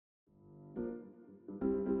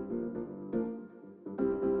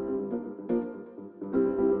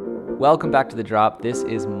Welcome back to The Drop. This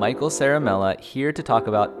is Michael Saramella here to talk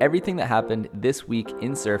about everything that happened this week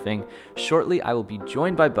in surfing. Shortly, I will be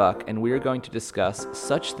joined by Buck, and we are going to discuss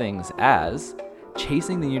such things as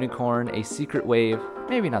chasing the unicorn, a secret wave,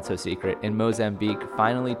 maybe not so secret, in Mozambique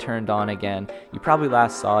finally turned on again. You probably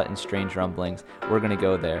last saw it in Strange Rumblings. We're going to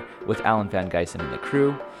go there with Alan Van Geysen and the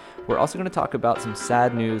crew. We're also going to talk about some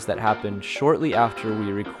sad news that happened shortly after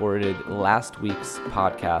we recorded last week's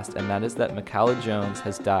podcast, and that is that Makala Jones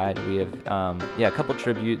has died. We have a couple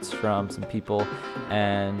tributes from some people,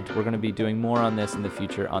 and we're going to be doing more on this in the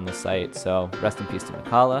future on the site, so rest in peace to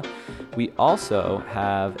Makala. We also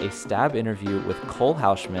have a stab interview with Cole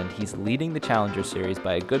Hauschman. He's leading the Challenger Series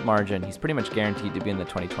by a good margin. He's pretty much guaranteed to be in the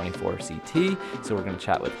 2024 CT, so we're going to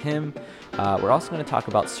chat with him. We're also going to talk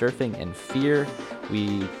about surfing and fear.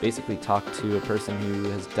 We basically talked to a person who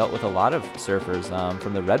has dealt with a lot of surfers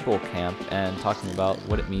from the Red Bull camp and talking about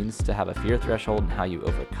what it means to have a fear threshold and how you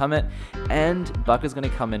overcome it. And Buck is going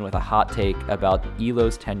to come in with a hot take about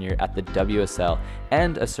Elo's tenure at the WSL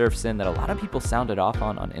and a surf sin that a lot of people sounded off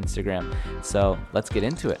on Instagram. So let's get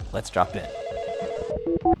into it. Let's drop in.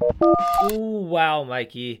 Ooh, wow,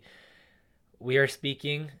 Mikey. We are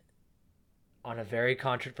speaking on a very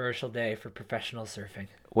controversial day for professional surfing.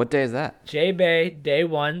 What day is that? J-Bay, day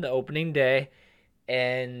one, the opening day.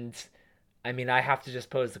 And, I mean, I have to just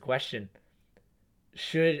pose the question.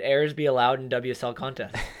 Should errors be allowed in WSL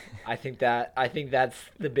contests? I think that's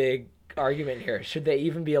the big argument here. Should they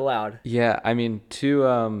even be allowed? Yeah, I mean, two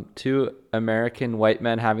American white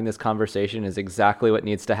men having this conversation is exactly what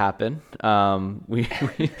needs to happen. We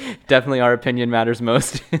definitely, our opinion matters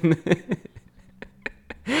most.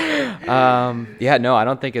 I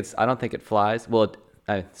don't think it flies. Well,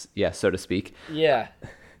 so to speak. Yeah,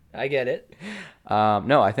 I get it.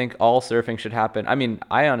 No, I think all surfing should happen. I mean,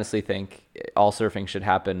 I honestly think all surfing should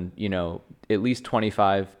happen, at least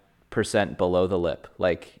 25% below the lip.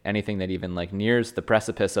 Like anything that even nears the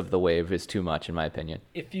precipice of the wave is too much, in my opinion.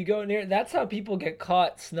 If you go near, that's how people get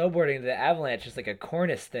caught snowboarding the avalanche. It's like a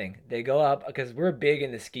cornice thing. They go up because we're big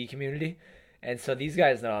in the ski community. And so these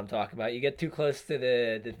guys know what I'm talking about. You get too close to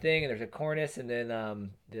the thing, and there's a cornice, and then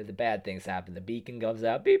the bad things happen. The beacon goes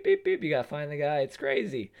out, beep, beep, beep. You got to find the guy. It's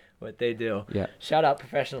crazy what they do. Yeah. Shout out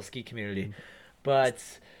professional ski community.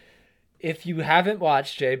 But if you haven't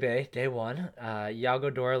watched J-Bay, day one,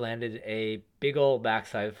 Yago Dora landed a big old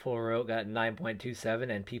backside full rope, got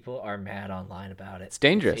 9.27, and people are mad online about it. It's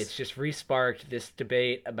dangerous. It's just re-sparked this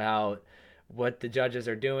debate about what the judges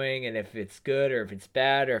are doing and if it's good or if it's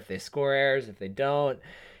bad or if they score errors, if they don't.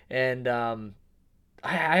 And I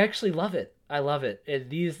actually love it. I love it.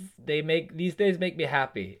 These days make me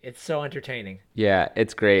happy. It's so entertaining. Yeah,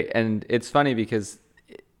 it's great. And it's funny because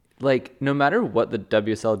no matter what the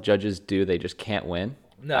WSL judges do, they just can't win.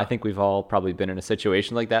 No. I think we've all probably been in a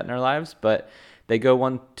situation like that in our lives, but they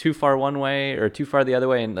go too far one way or too far the other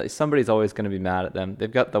way, and somebody's always going to be mad at them.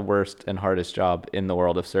 They've got the worst and hardest job in the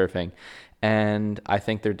world of surfing. And I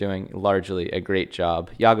think they're doing largely a great job.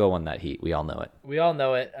 Yago won that heat. We all know it. We all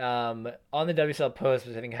know it. On the WSL post,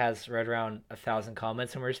 which I think has right around 1,000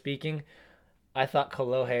 comments when we're speaking, I thought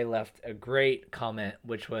Kolohe left a great comment,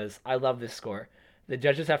 which was, I love this score. The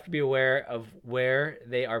judges have to be aware of where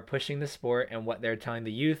they are pushing the sport and what they're telling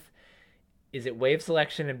the youth. Is it wave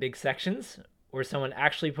selection in big sections or someone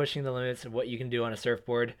actually pushing the limits of what you can do on a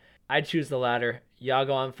surfboard? I'd choose the latter.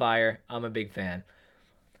 Yago on fire. I'm a big fan.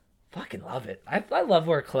 Fucking love it. I love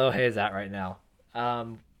where Kolohe is at right now.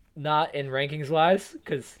 Not in rankings wise,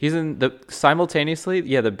 because he's in the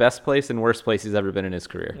the best place and worst place he's ever been in his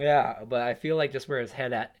career. Yeah, but I feel like just where his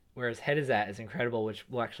head is at is incredible, which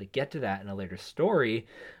we'll actually get to that in a later story.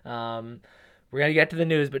 We're gonna get to the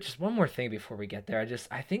news, but just one more thing before we get there.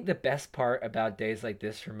 I think the best part about days like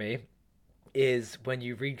this for me is when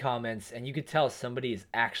you read comments and you could tell somebody is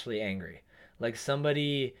actually angry. Like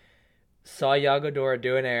somebody saw Yago Dora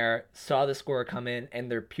do an error, saw the score come in,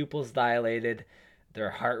 and their pupils dilated,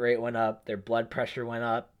 their heart rate went up, their blood pressure went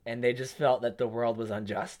up, and they just felt that the world was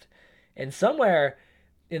unjust. And somewhere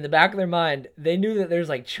in the back of their mind, they knew that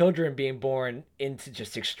there's children being born into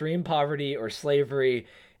just extreme poverty or slavery,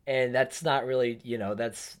 and that's not really,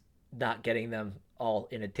 that's not getting them all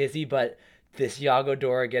in a tizzy, but this Yago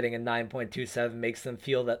Dora getting a 9.27 makes them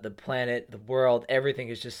feel that the planet, the world, everything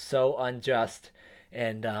is just so unjust.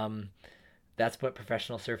 And that's what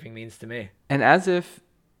professional surfing means to me. And as if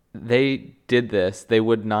they did this, they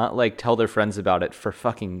would not tell their friends about it for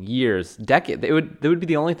fucking years, decades. It would be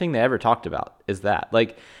the only thing they ever talked about is that.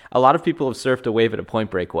 A lot of people have surfed a wave at a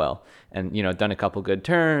point break well and, done a couple good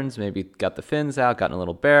turns, maybe got the fins out, gotten a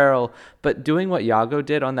little barrel. But doing what Yago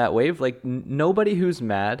did on that wave, nobody who's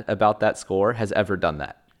mad about that score has ever done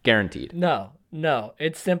that. Guaranteed. No.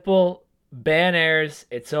 It's simple. Ban airs.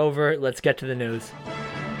 It's over. Let's get to the news.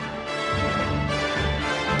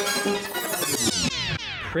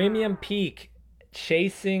 Premium Peak,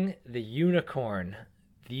 chasing the unicorn.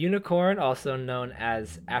 The unicorn, also known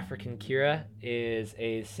as African Kira, is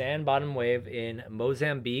a sand bottom wave in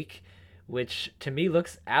Mozambique, which to me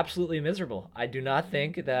looks absolutely miserable. I do not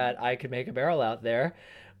think that I could make a barrel out there,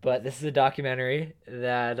 but this is a documentary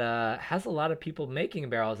that has a lot of people making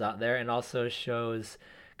barrels out there and also shows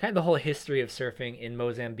kind of the whole history of surfing in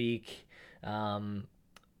Mozambique. One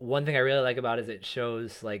thing I really like about it is it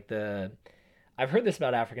shows like the. I've heard this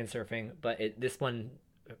about African surfing, but this one,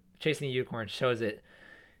 Chasing the Unicorn, shows it.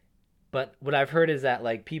 But what I've heard is that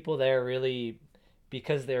like people there really,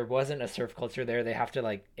 because there wasn't a surf culture there, they have to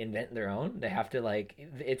like invent their own. They have to like,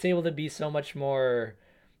 it's able to be so much more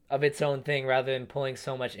of its own thing rather than pulling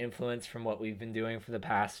so much influence from what we've been doing for the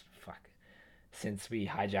past since we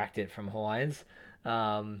hijacked it from Hawaiians.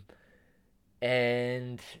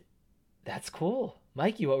 And that's cool.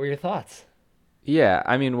 Mikey, what were your thoughts? Yeah,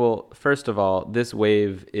 I mean, well, first of all, this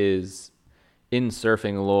wave is in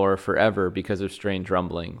surfing lore forever because of Strange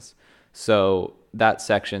Rumblings. So that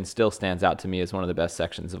section still stands out to me as one of the best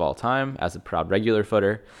sections of all time as a proud regular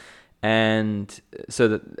footer. And so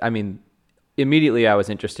that, I mean, immediately I was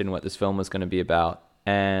interested in what this film was going to be about.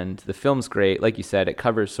 And the film's great. Like you said, it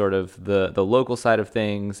covers sort of the local side of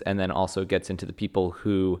things and then also gets into the people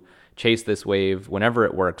who chase this wave whenever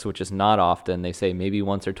it works, which is not often. They say maybe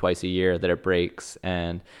once or twice a year that it breaks,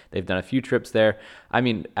 and they've done a few trips there. I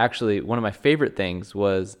mean, actually, one of my favorite things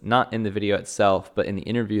was not in the video itself, but in the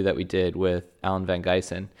interview that we did with Alan Van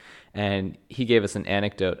Geysen. And he gave us an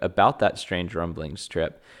anecdote about that Strange Rumblings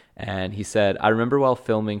trip. And he said, I remember while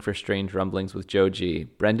filming for Strange Rumblings with Joe G,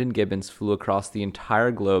 Brendan Gibbons flew across the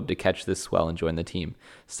entire globe to catch this swell and join the team.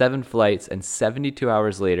 7 flights, and 72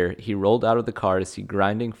 hours later, he rolled out of the car to see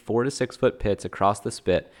grinding 4 to 6 foot pits across the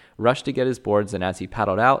spit, rushed to get his boards, and as he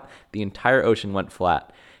paddled out, the entire ocean went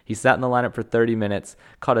flat. He sat in the lineup for 30 minutes,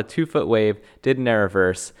 caught a 2-foot wave, did an air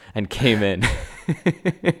reverse, and came in.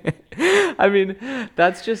 I mean,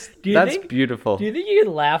 that's beautiful. Do you think you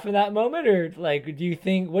could laugh in that moment, or like, what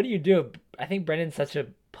do you do? I think Brendan's such a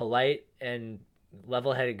polite and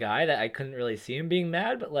level-headed guy that I couldn't really see him being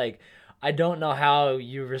mad, but like, I don't know how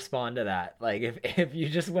you respond to that. Like, if you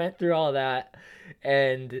just went through all that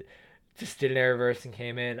and just did an air reverse and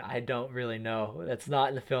came in, I don't really know. That's not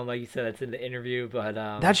in the film, like you said. That's in the interview, but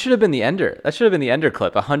that should have been the ender. That should have been the ender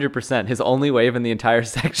clip. 100%. His only wave in the entire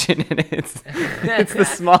section, and it's the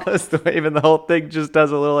smallest wave, and the whole thing just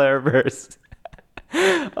does a little air reverse.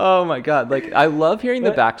 Oh my god! Like, I love hearing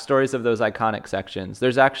the backstories of those iconic sections.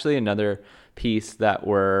 There's actually another piece that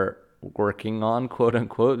we're working on, quote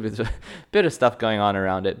unquote. There's a bit of stuff going on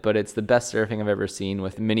around it, but it's the best surfing I've ever seen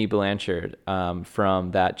with Minnie Blanchard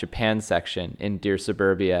from that Japan section in Dear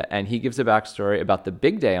Suburbia. And he gives a backstory about the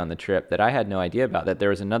big day on the trip that I had no idea about, that there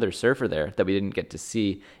was another surfer there that we didn't get to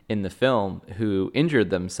see in the film who injured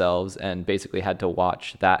themselves and basically had to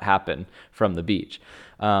watch that happen from the beach.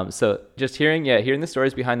 So just hearing the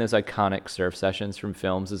stories behind those iconic surf sessions from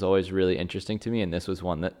films is always really interesting to me, and this was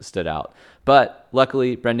one that stood out. But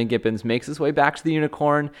luckily, Brendan Gibbons makes his way back to the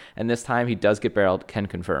Unicorn, and this time he does get barreled, can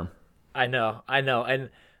confirm. I know. And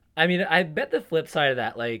I mean, I bet the flip side of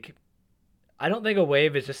that, like, I don't think a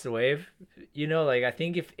wave is just a wave. You know, like, I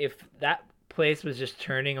think if that place was just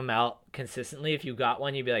churning them out consistently, if you got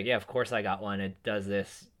one, you'd be like, yeah, of course I got one. It does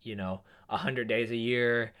this, 100 days a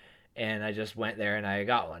year. And I just went there and I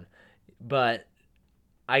got one. But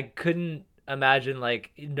I couldn't imagine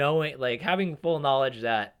having full knowledge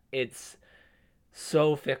that it's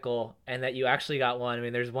so fickle and that you actually got one. I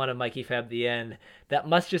mean, there's one of Mikey Feb at the end that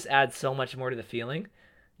must just add so much more to the feeling.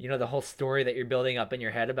 The whole story that you're building up in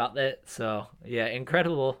your head about that. So yeah,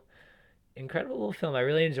 incredible little film. I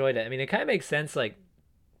really enjoyed it. I mean, it kind of makes sense. Like,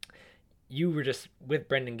 you were just with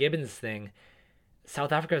Brendan Gibbons' thing.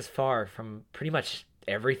 South Africa is far from pretty much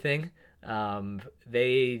everything.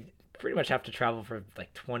 They pretty much have to travel for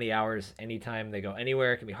like 20 hours anytime they go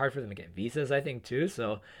anywhere. It can be hard for them to get visas, I think, too.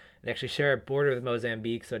 So they actually share a border with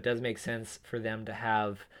Mozambique, so it does make sense for them to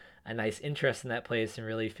have a nice interest in that place and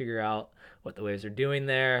really figure out what the waves are doing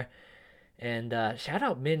there. And shout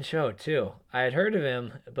out Min Cho too. I had heard of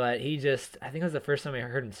him, but I think it was the first time I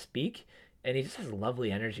heard him speak, and he just has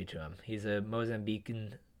lovely energy to him. He's a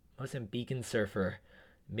Mozambican surfer.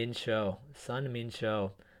 Min Cho, son Min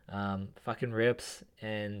Cho, fucking rips,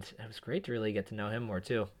 and it was great to really get to know him more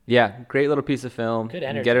too. Yeah, great little piece of film. Good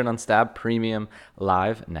energy. You can get it on Stab Premium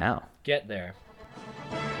live now. Get there.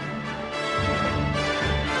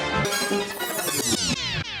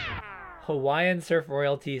 Hawaiian surf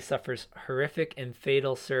royalty suffers horrific and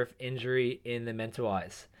fatal surf injury in the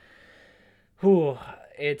Mentawais. Whew,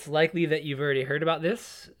 it's likely that you've already heard about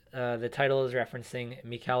this. The title is referencing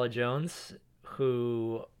Mikala Jones,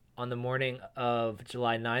 who on the morning of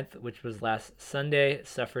July 9th, which was last Sunday,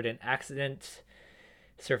 suffered an accident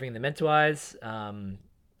surfing the Mentawais.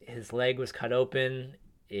 His leg was cut open.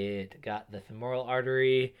 It got the femoral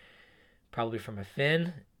artery, probably from a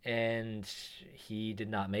fin, and he did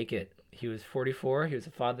not make it. He was 44. He was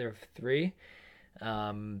a father of three.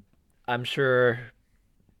 I'm sure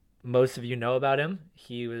most of you know about him.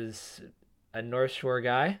 He was a North Shore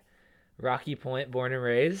guy, Rocky Point born and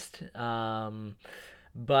raised.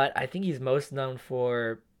 But I think he's most known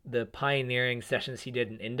for the pioneering sessions he did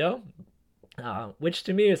in Indo, which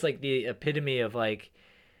to me is like the epitome of like,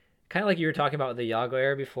 kind of like you were talking about with the Yago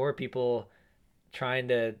era before, people trying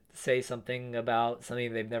to say something about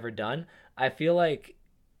something they've never done. I feel like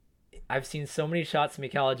I've seen so many shots of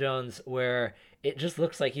Mikala Jones where it just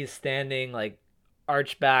looks like he's standing like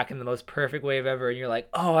arched back in the most perfect wave ever, and you're like,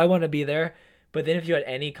 oh, I want to be there. But then if you had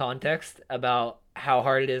any context about how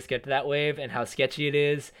hard it is to get to that wave and how sketchy it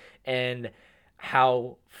is and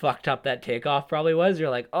how fucked up that takeoff probably was, you're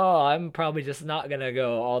like, oh, I'm probably just not gonna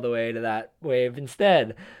go all the way to that wave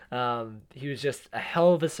instead. He was just a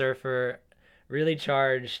hell of a surfer, really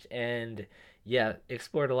charged, and yeah,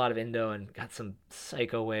 explored a lot of Indo and got some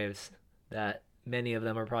psycho waves that many of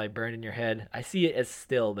them are probably burned in your head. I see it as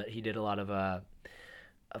still, but he did a lot of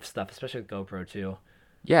stuff, especially with GoPro too.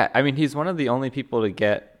 Yeah, I mean, he's one of the only people to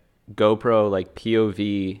get GoPro like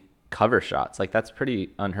POV cover shots. Like that's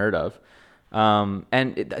pretty unheard of.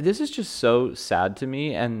 This is just so sad to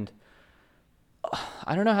me, and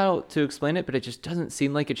I don't know how to explain it, but it just doesn't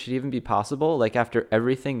seem like it should even be possible. Like after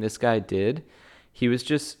everything this guy did, he was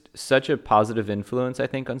just such a positive influence, I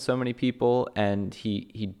think, on so many people, and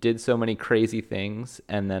he did so many crazy things,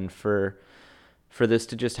 and then for this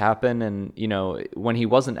to just happen, and you know, when he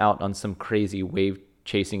wasn't out on some crazy wave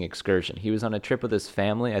chasing excursion, he was on a trip with his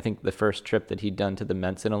family. I think the first trip that he'd done to the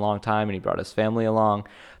Ments in a long time, and he brought his family along.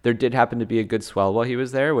 There did happen to be a good swell while he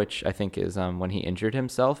was there, which I think is when he injured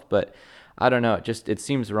himself. But I don't know, it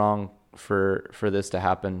seems wrong for this to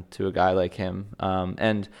happen to a guy like him.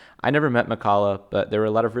 And I never met Mikala, but there were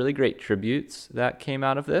a lot of really great tributes that came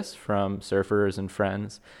out of this from surfers and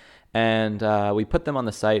friends. And we put them on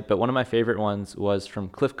the site, but one of my favorite ones was from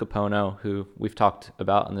Cliff Capono, who we've talked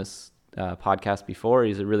about on this podcast before.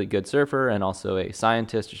 He's a really good surfer and also a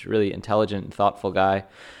scientist, just a really intelligent and thoughtful guy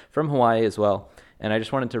from Hawaii as well. And I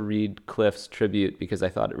just wanted to read Cliff's tribute because I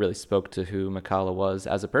thought it really spoke to who Mikala was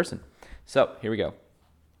as a person. So here we go.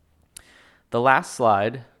 The last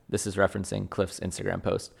slide, this is referencing Cliff's Instagram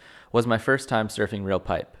post, was my first time surfing real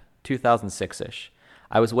pipe, 2006-ish.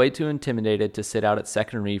 I was way too intimidated to sit out at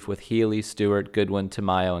Second Reef with Healy, Stewart, Goodwin,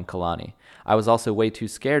 Tamayo, and Kalani. I was also way too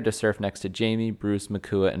scared to surf next to Jamie, Bruce,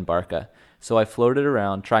 Makua, and Barca, so I floated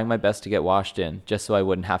around, trying my best to get washed in, just so I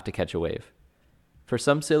wouldn't have to catch a wave. For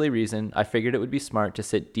some silly reason, I figured it would be smart to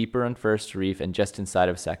sit deeper on First Reef and just inside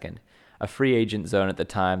of Second, a free agent zone at the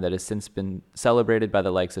time that has since been celebrated by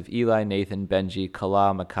the likes of Eli, Nathan, Benji,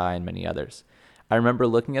 Kala, Makai, and many others. I remember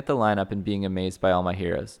looking at the lineup and being amazed by all my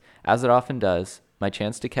heroes. As it often does, my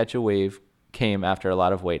chance to catch a wave came after a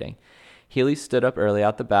lot of waiting. Healy stood up early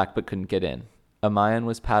out the back but couldn't get in. Amayan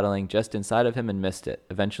was paddling just inside of him and missed it,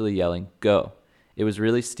 eventually yelling, "Go!" It was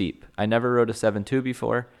really steep. I never rode a 7.2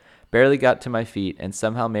 before, barely got to my feet, and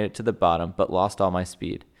somehow made it to the bottom, but lost all my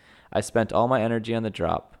speed. I spent all my energy on the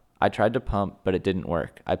drop. I tried to pump, but it didn't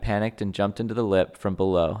work. I panicked and jumped into the lip from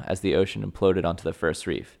below as the ocean imploded onto the first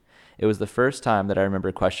reef. It was the first time that I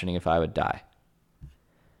remember questioning if I would die.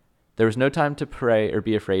 There was no time to pray or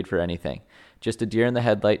be afraid for anything, just a deer in the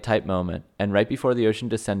headlight type moment, and right before the ocean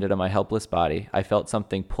descended on my helpless body, I felt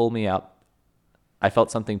something pull me out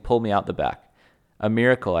the back. A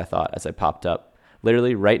miracle, I thought, as I popped up,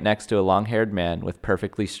 literally right next to a long-haired man with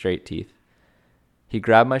perfectly straight teeth. He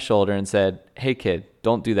grabbed my shoulder and said, "Hey kid,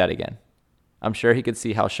 don't do that again." I'm sure he could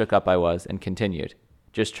see how shook up I was and continued,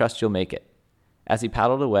 "Just trust you'll make it." As he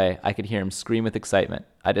paddled away, I could hear him scream with excitement.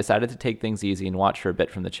 I decided to take things easy and watch for a bit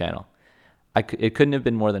from the channel. It couldn't have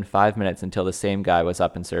been more than 5 minutes until the same guy was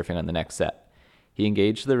up and surfing on the next set. He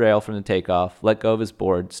engaged the rail from the takeoff, let go of his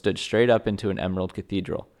board, stood straight up into an emerald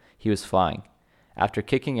cathedral. He was flying. After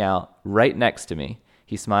kicking out right next to me,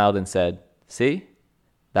 he smiled and said, "See?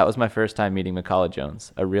 That was my first time meeting Mikala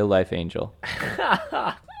Jones, a real-life angel."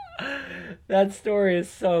 That story is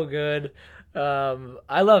so good.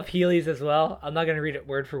 I love Healy's as well. I'm not going to read it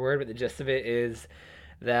word for word, but the gist of it is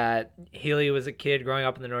that Healy was a kid growing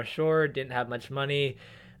up in the North Shore, didn't have much money,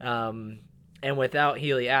 And without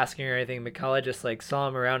Healy asking or anything, McCullough just like saw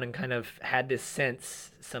him around and kind of had this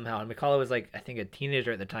sense somehow. And McCullough was like, I think, a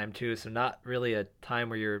teenager at the time too, so not really a time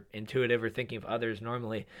where you're intuitive or thinking of others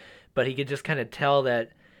normally. But he could just kind of tell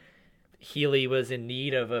that Healy was in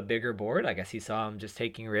need of a bigger board. I guess he saw him just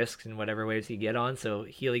taking risks in whatever waves he get on. So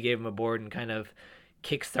Healy gave him a board and kind of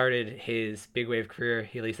kick-started his big wave career.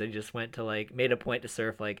 Healy said he just went to like, made a point to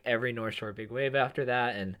surf like every North Shore big wave after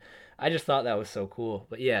that. And I just thought that was so cool.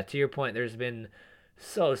 But yeah, to your point, there's been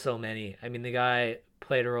so many. I mean, the guy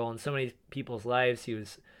played a role in so many people's lives. He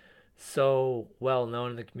was so well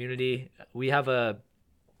known in the community. We have a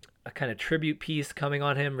kind of tribute piece coming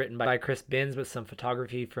on him written by Chris Binns with some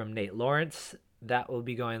photography from Nate Lawrence. That will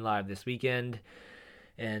be going live this weekend.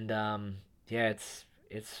 And yeah,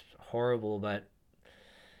 it's horrible, but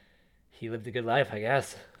he lived a good life, I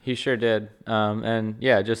guess. He sure did. And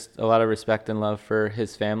yeah, just a lot of respect and love for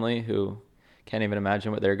his family, who can't even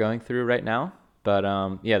imagine what they're going through right now. But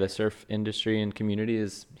yeah, the surf industry and community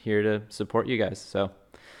is here to support you guys. So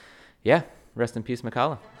yeah, rest in peace,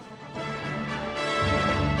 McCullough.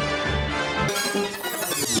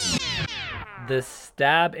 The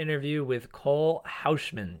Stab interview with Cole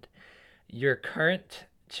Hauschmund, your current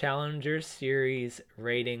Challenger Series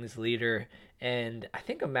ratings leader, and I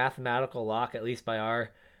think a mathematical lock, at least by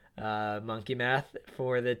our monkey math,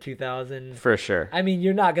 for the 2000. For sure. I mean,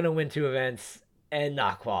 you're not going to win 2 events and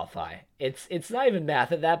not qualify. It's not even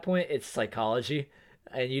math at that point. It's psychology,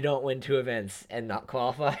 and you don't win 2 events and not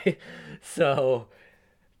qualify. So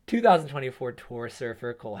 2024 Tour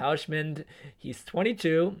surfer Cole Hauschmund. He's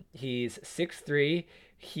 22. He's 6'3".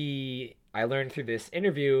 I learned through this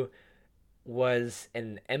interview, was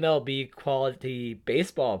an MLB quality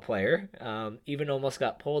baseball player. Even almost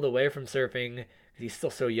got pulled away from surfing because he's still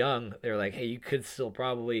so young. They're like, hey, you could still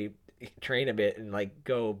probably train a bit and like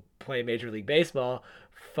go play Major League Baseball.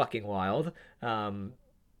 Fucking wild.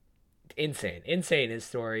 Insane his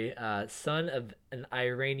story. Son of an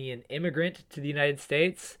Iranian immigrant to the United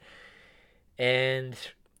States, and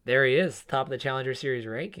there he is, top of the Challenger Series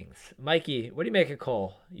rankings. Mikey, what do you make of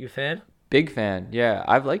Cole? You a fan? Big fan. Yeah,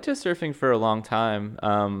 I've liked his surfing for a long time.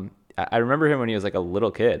 I remember him when he was like a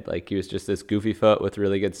little kid. Like he was just this goofy foot with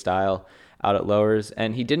really good style out at lowers,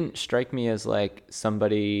 and he didn't strike me as like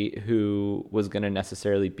somebody who was going to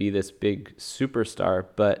necessarily be this big superstar,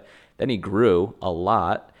 but then he grew a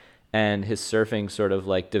lot. And his surfing sort of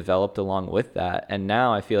like developed along with that. And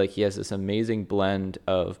now I feel like he has this amazing blend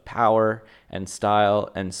of power and style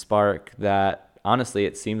and spark that honestly,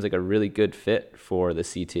 it seems like a really good fit for the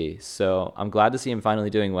CT. So I'm glad to see him finally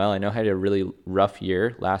doing well. I know he had a really rough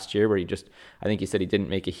year last year where I think he said he didn't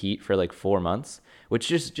make a heat for like 4 months, which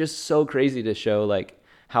is just so crazy to show like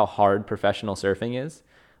how hard professional surfing is.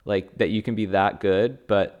 Like that you can be that good,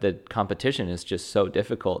 but the competition is just so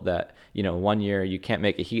difficult that, you know, 1 year you can't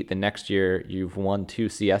make a heat, the next year you've won 2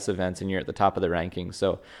 CS events and you're at the top of the rankings.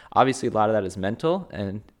 So obviously a lot of that is mental.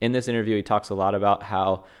 And in this interview, he talks a lot about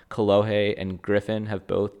how Kolohe and Griffin have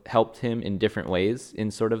both helped him in different ways in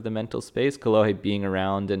sort of the mental space. Kolohe being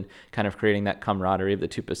around and kind of creating that camaraderie of the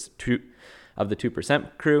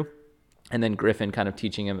 2% crew. And then Griffin kind of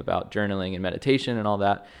teaching him about journaling and meditation and all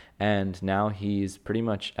that. And now he's pretty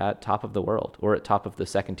much at top of the world, or at top of the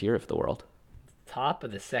second tier of the world. Top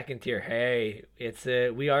of the second tier. Hey,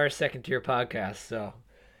 we are a second tier podcast, so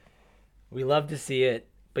we love to see it.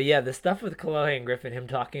 But yeah, the stuff with Kolohe and Griffin, him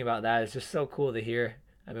talking about that is just so cool to hear.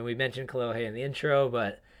 I mean, we mentioned Kolohe in the intro,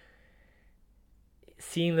 but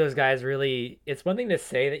seeing those guys really, it's one thing to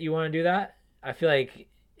say that you want to do that. I feel like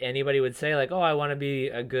anybody would say like, oh, I want to be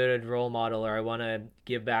a good role model, or I want to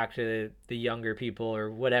give back to the younger people, or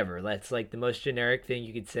whatever. That's like the most generic thing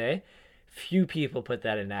you could say. Few people put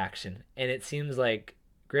that in action. And it seems like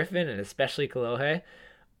Griffin, and especially Kolohe,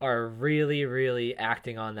 are really, really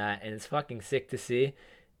acting on that. And it's fucking sick to see.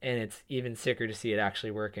 And it's even sicker to see it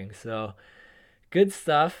actually working. So good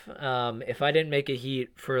stuff. If I didn't make a heat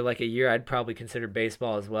for like a year, I'd probably consider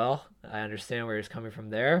baseball as well. I understand where he's coming from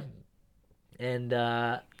there. And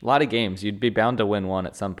a lot of games. You'd be bound to win one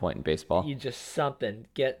at some point in baseball. You just something.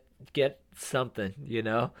 Get something, you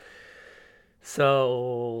know?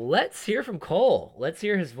 So let's hear from Cole. Let's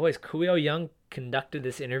hear his voice. Kuyo Young conducted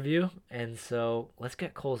this interview, and so let's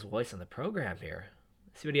get Cole's voice on the program here.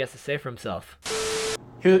 See what he has to say for himself.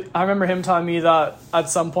 I remember him telling me that at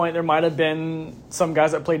some point there might have been some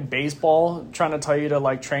guys that played baseball trying to tell you to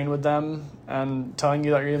like train with them and telling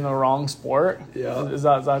you that you're in the wrong sport. Yeah. Is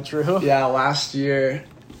that true? Yeah, last year,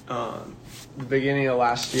 the beginning of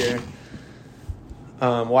last year,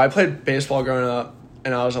 I played baseball growing up,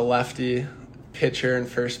 and I was a lefty pitcher and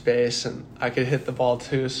first base, and I could hit the ball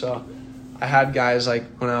too, so I had guys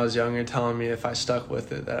like when I was younger telling me if I stuck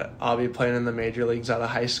with it that I'll be playing in the major leagues out of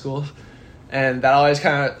high school. And that always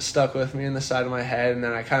kind of stuck with me in the side of my head, and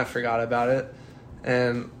then I kind of forgot about it.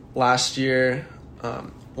 And last year,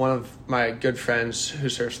 one of my good friends who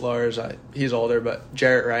surfs lowers, he's older, but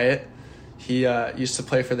Jarrett Wright, he used to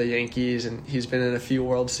play for the Yankees, and he's been in a few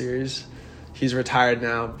World Series. He's retired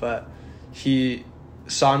now, but he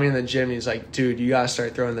saw me in the gym. He's like, dude, you got to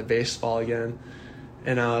start throwing the baseball again.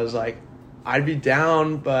 And I was like, I'd be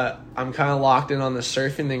down, but I'm kind of locked in on the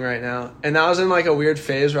surfing thing right now. And I was in like a weird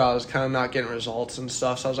phase where I was kind of not getting results and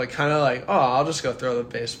stuff. So I was like, kind of like, oh, I'll just go throw the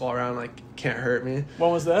baseball around. Like, can't hurt me. When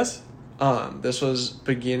was this? This was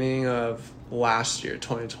beginning of last year,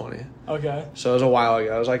 2020. Okay. So it was a while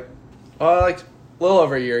ago. It was like a little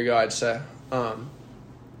over a year ago, I'd say. And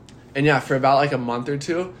yeah, for about like a month or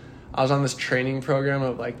two, I was on this training program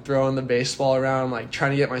of like throwing the baseball around, like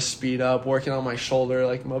trying to get my speed up, working on my shoulder,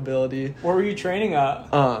 like mobility. Where were you training at?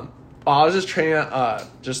 I was just training at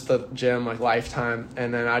just the gym, like Lifetime,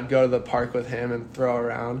 and then I'd go to the park with him and throw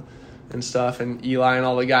around and stuff. And Eli and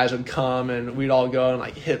all the guys would come, and we'd all go and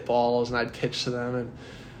like hit balls, and I'd pitch to them. And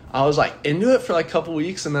I was like into it for like a couple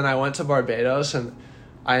weeks, and then I went to Barbados, and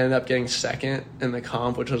I ended up getting second in the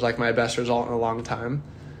comp, which was like my best result in a long time,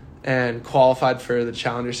 and qualified for the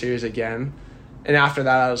Challenger Series again. And after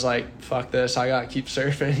that, I was like, fuck this, I gotta keep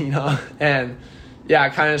surfing, you know? And yeah, I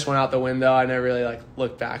kind of just went out the window. I never really like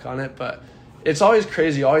looked back on it, but it's always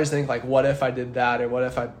crazy. You always think like, what if I did that? Or what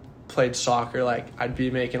if I played soccer? Like, I'd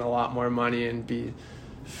be making a lot more money and be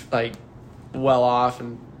like well off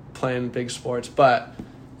and playing big sports, but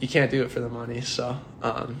you can't do it for the money. So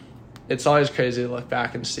it's always crazy to look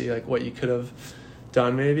back and see like what you could have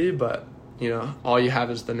done maybe, but you know, all you have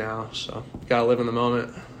is the now, so you gotta live in the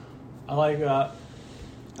moment. I like that.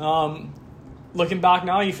 Looking back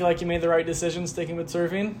now, you feel like you made the right decision sticking with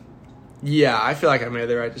surfing? Yeah, I feel like I made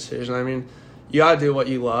the right decision. I mean, you gotta do what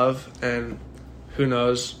you love, and who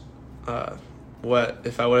knows what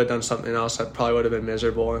if I would have done something else, I probably would have been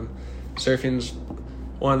miserable. And surfing's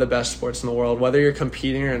one of the best sports in the world, whether you're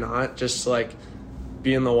competing or not. Just like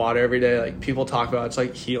be in the water every day, like people talk about, it's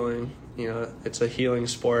like healing. You know, it's a healing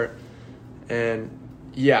sport. And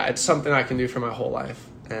yeah, it's something I can do for my whole life.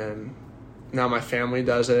 And now my family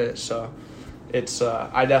does it. So it's,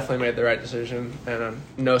 I definitely made the right decision, and I'm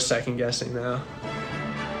no second guessing now.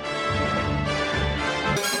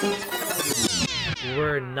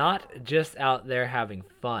 We're not just out there having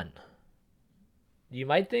fun. You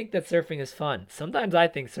might think that surfing is fun. Sometimes I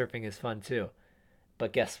think surfing is fun too.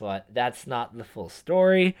 But guess what? That's not the full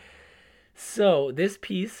story. So this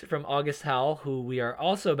piece from August Howell, who we are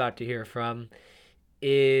also about to hear from,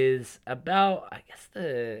 is about, I guess,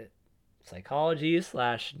 the psychology /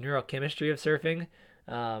 neurochemistry of surfing.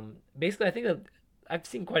 Basically, I think that I've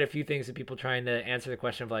seen quite a few things of people trying to answer the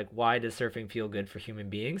question of like, why does surfing feel good for human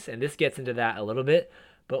beings? And this gets into that a little bit.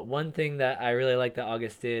 But one thing that I really liked that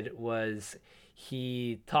August did was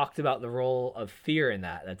he talked about the role of fear in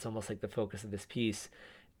that. That's almost like the focus of this piece.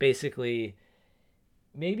 Basically,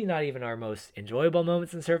 maybe not even our most enjoyable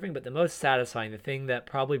moments in surfing, but the most satisfying, the thing that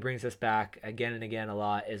probably brings us back again and again a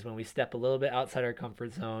lot, is when we step a little bit outside our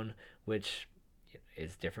comfort zone, which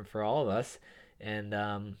is different for all of us, and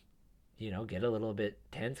get a little bit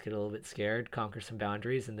tense, get a little bit scared, conquer some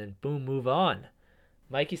boundaries, and then boom, move on.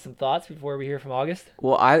 Mikey, some thoughts before we hear from August?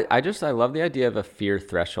 Well, I love the idea of a fear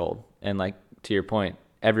threshold, and like to your point,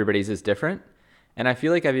 everybody's is different. And I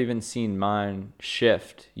feel like I've even seen mine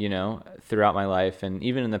shift, throughout my life, and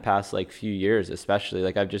even in the past like few years, especially.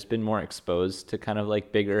 Like I've just been more exposed to kind of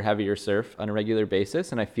like bigger, heavier surf on a regular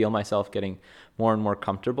basis, and I feel myself getting more and more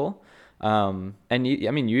comfortable. And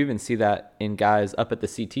you even see that in guys up at the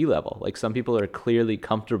CT level. Like some people are clearly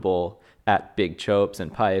comfortable at big chopes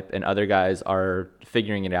and pipe, and other guys are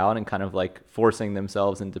figuring it out and kind of like forcing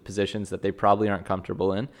themselves into positions that they probably aren't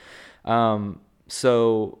comfortable in.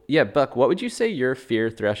 So yeah, Buck, what would you say your fear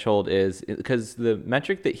threshold is? Because the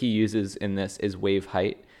metric that he uses in this is wave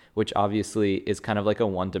height, which obviously is kind of like a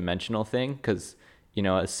one-dimensional thing, because a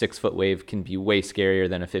 6-foot wave can be way scarier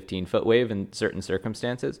than a 15-foot wave in certain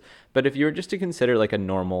circumstances. But if you were just to consider like a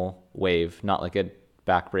normal wave, not like a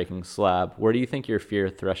back-breaking slab, where do you think your fear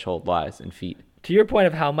threshold lies in feet? To your point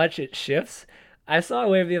of how much it shifts, I saw a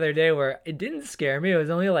wave the other day where it didn't scare me. It was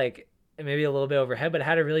only like maybe a little bit overhead, but it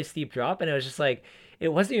had a really steep drop, and it was just like, it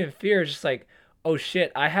wasn't even fear. It was just like, oh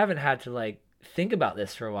shit, I haven't had to like think about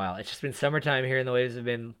this for a while. It's just been summertime here, and the waves have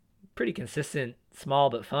been pretty consistent,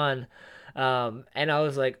 small but fun. And I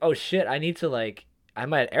was like, oh shit, I need to like, I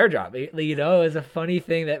might airdrop. It was a funny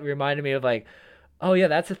thing that reminded me of like, oh yeah,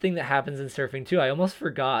 that's a thing that happens in surfing too. I almost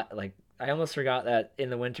forgot like I almost forgot that in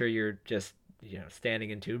the winter you're just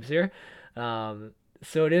standing in tubes here.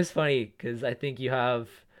 So it is funny because I think you have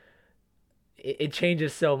it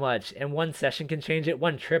changes so much, and one session can change it.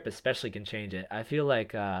 One trip especially can change it. I feel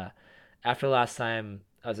like after last time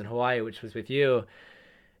I was in Hawaii, which was with you,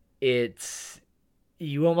 it's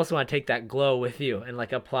you almost want to take that glow with you and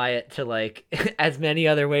like apply it to like as many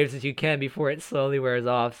other waves as you can before it slowly wears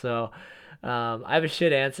off. So I have a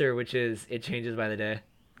shit answer, which is it changes by the day.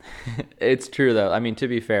 It's true though. I mean, to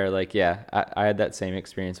be fair, like, yeah, I had that same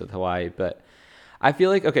experience with Hawaii, but I feel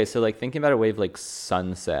like, okay, so like thinking about a wave like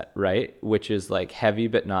sunset, right? Which is like heavy,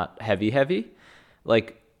 but not heavy, heavy.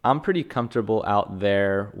 Like I'm pretty comfortable out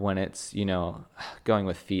there when it's, going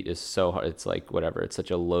with feet is so hard. It's like, whatever. It's such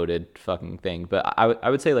a loaded fucking thing. But I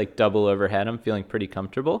would say like double overhead, I'm feeling pretty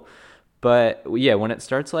comfortable. But yeah, when it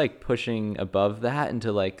starts like pushing above that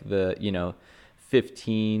into like the,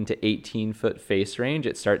 15 to 18 foot face range,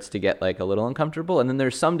 it starts to get like a little uncomfortable. And then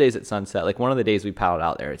there's some days at sunset, like one of the days we paddled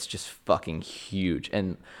out there, it's just fucking huge.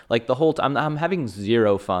 And like the whole time I'm having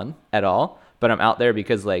zero fun at all, but I'm out there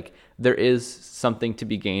because like there is something to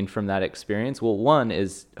be gained from that experience. Well, one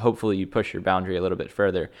is hopefully you push your boundary a little bit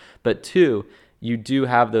further, but two, you do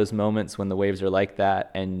have those moments when the waves are like that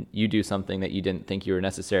and you do something that you didn't think you were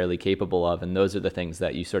necessarily capable of. And those are the things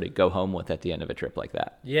that you sort of go home with at the end of a trip like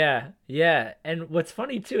that. Yeah, yeah. And what's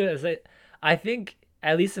funny too is that I think,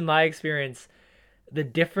 at least in my experience, the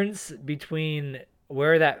difference between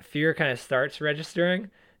where that fear kind of starts registering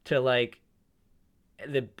to like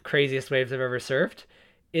the craziest waves I've ever surfed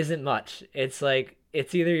isn't much. It's like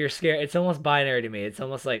it's either you're scared. It's almost binary to me. It's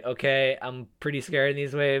almost like, okay, I'm pretty scared in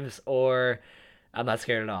these waves, or I'm not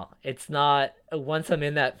scared at all. It's not, once I'm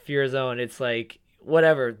in that fear zone, it's like,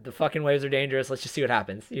 whatever, the fucking waves are dangerous. Let's just see what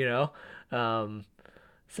happens. Um,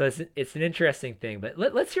 so it's an interesting thing. But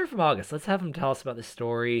let's hear from August. Let's have him tell us about the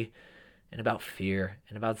story and about fear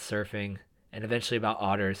and about surfing and eventually about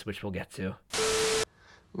otters, which we'll get to.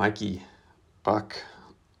 Mikey, Buck,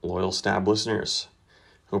 loyal Stab listeners,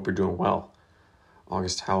 hope you're doing well.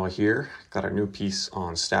 August Howell here. Got a new piece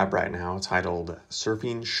on Stab right now titled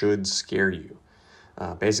Surfing Should Scare You.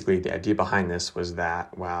 Basically, the idea behind this was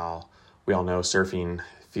that while we all know surfing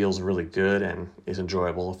feels really good and is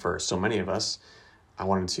enjoyable for so many of us, I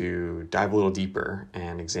wanted to dive a little deeper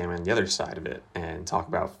and examine the other side of it and talk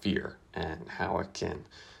about fear and how it can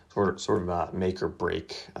sort of make or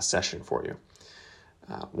break a session for you.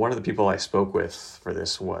 One of the people I spoke with for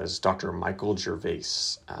this was Dr. Michael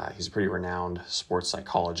Gervais. He's a pretty renowned sports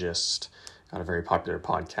psychologist, got a very popular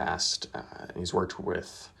podcast, and he's worked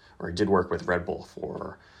with, or he did work with Red Bull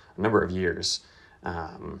for a number of years,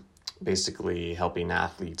 basically helping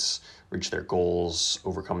athletes reach their goals,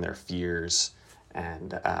 overcome their fears,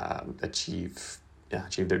 and achieve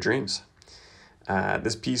their dreams.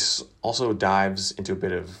 This piece also dives into a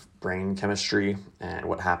bit of brain chemistry and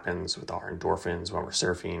what happens with our endorphins when we're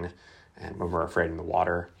surfing and when we're afraid in the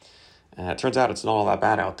water. It turns out it's not all that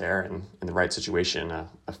bad out there, and in the right situation,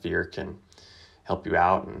 a fear can help you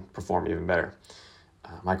out and perform even better.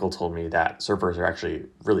 Michael told me that surfers are actually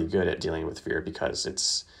really good at dealing with fear because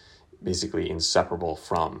it's basically inseparable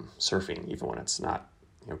from surfing, even when it's not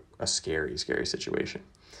a scary situation.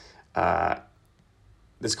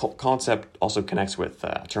 This concept also connects with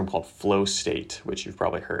a term called flow state, which you've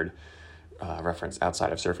probably heard referenced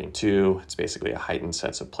outside of surfing too. It's basically a heightened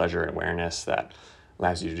sense of pleasure and awareness that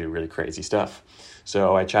allows you to do really crazy stuff.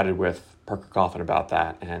 So I chatted with Parker Coffin about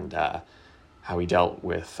that and how he dealt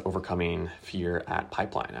with overcoming fear at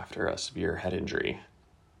Pipeline after a severe head injury.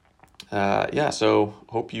 So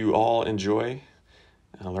hope you all enjoy,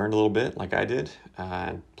 learned a little bit like I did.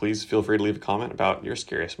 And please feel free to leave a comment about your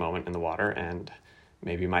scariest moment in the water, and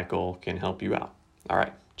maybe Michael can help you out. All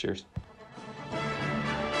right, cheers.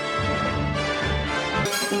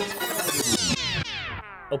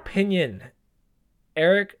 Opinion.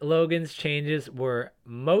 Eric Logan's changes were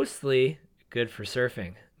mostly good for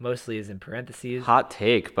surfing. Mostly is in parentheses. Hot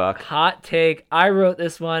take, Buck. Hot take. I wrote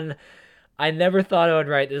this one. I never thought I would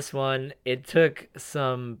write this one. It took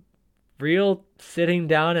some real sitting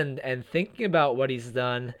down and thinking about what he's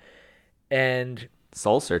done. And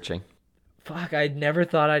soul searching. Fuck, I never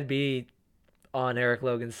thought I'd be on Eric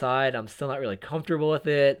Logan's side. I'm still not really comfortable with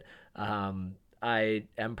it. I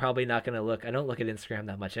am probably not going to look. I don't look at Instagram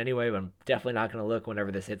that much anyway, but I'm definitely not going to look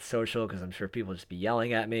whenever this hits social because I'm sure people will just be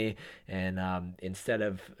yelling at me. And instead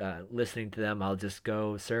of listening to them, I'll just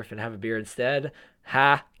go surf and have a beer instead.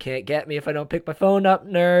 Ha! Can't get me if I don't pick my phone up,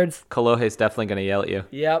 nerds. Kolohe's definitely going to yell at you.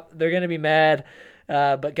 Yep, they're going to be mad.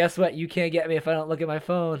 But guess what? You can't get me if I don't look at my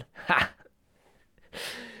phone. Ha!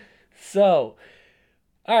 So,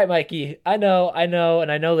 All right, Mikey. And I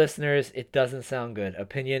know listeners, it doesn't sound good.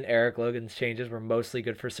 Opinion Eric Logan's changes were mostly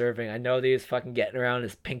good for surfing. I know that he was fucking getting around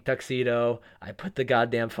his pink tuxedo. I put the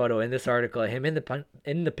goddamn photo in this article of him in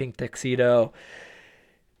the pink tuxedo.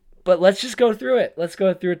 But let's just go through it. Let's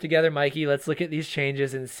go through it together, Mikey. Let's look at these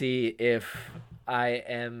changes and see if I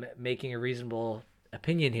am making a reasonable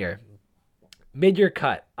opinion here. Mid-year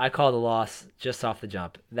cut, I call the loss just off the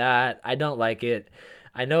jump. That I don't like it.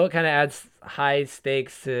 I know it kind of adds high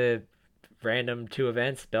stakes to random two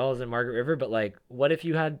events, Bells and Margaret River, but like, what if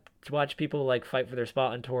you had to watch people like fight for their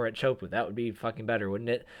spot on tour at Chopu? That would be fucking better, wouldn't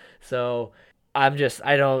it? So I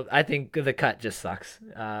think the cut just sucks.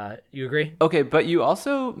 You agree? Okay, but you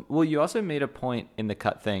also made a point in the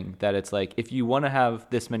cut thing that it's like, if you want to have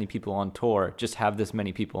this many people on tour, just have this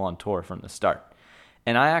many people on tour from the start.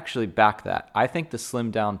 And I actually back that. I think the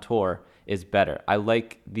slim down tour is better. I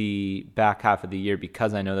like the back half of the year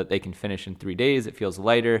because I know that they can finish in 3 days. It feels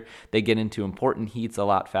lighter. They get into important heats a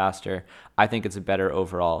lot faster. I think it's a better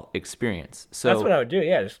overall experience. So That's what I would do.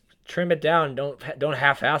 Yeah, just trim it down. Don't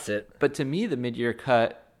half-ass it. but to me, the mid-year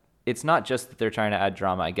cut, it's not just that they're trying to add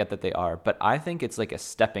drama. I get that they are, but I think it's like a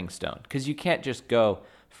stepping stone because you can't just go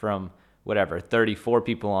from whatever 34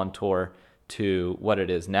 people on tour to what it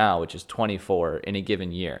is now, which is 24 in a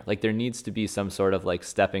given year. Like there needs to be some sort of like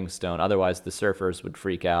stepping stone. Otherwise, the surfers would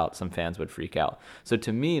freak out. Some fans would freak out. So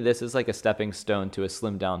to me, this is like a stepping stone to a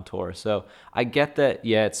slim down tour. So I get that,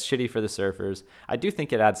 yeah, it's shitty for the surfers. I do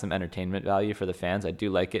think it adds some entertainment value for the fans. I do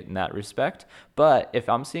like it in that respect. But if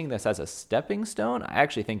I'm seeing this as a stepping stone, I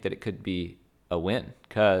actually think that it could be a win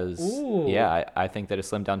because, Ooh. yeah, I think that a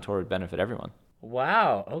slim down tour would benefit everyone.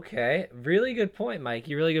 Wow. Okay. Really good point,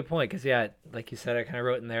 Mikey. Really good point. Because yeah, like you said, I kind of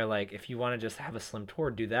wrote in there like if you want to just have a slim tour,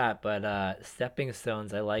 do that. But stepping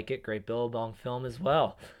stones, I like it. Great Billabong film as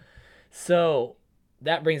well. So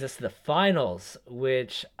that brings us to the finals,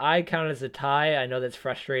 which I count as a tie. I know that's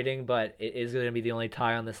frustrating, but it is going to be the only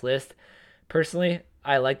tie on this list. Personally,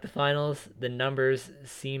 I like the finals. The numbers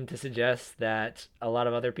seem to suggest that a lot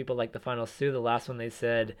of other people like the finals too. The last one they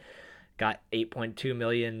said got 8.2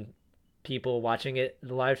 million people watching it,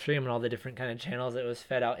 the live stream, and all the different kind of channels it was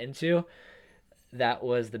fed out into. That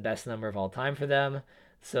was the best number of all time for them.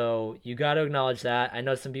 So you got to acknowledge that. I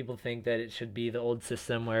know some people think that it should be the old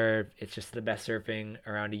system where it's just the best surfing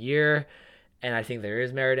around a year, and I think there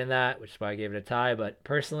is merit in that, which is why I gave it a tie. But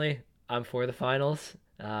personally, I'm for the finals.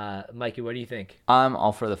 Mikey, what do you think? I'm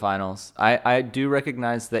all for the finals. I do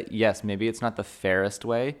recognize that, yes, maybe it's not the fairest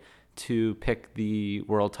way to pick the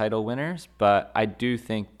world title winners, but I do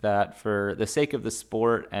think that for the sake of the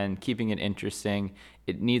sport and keeping it interesting,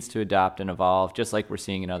 it needs to adapt and evolve, just like we're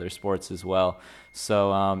seeing in other sports as well.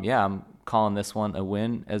 So, yeah, I'm calling this one a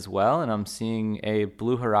win as well, and I'm seeing a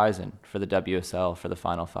blue horizon for the WSL for the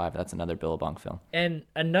Final Five. That's another Billabong film. And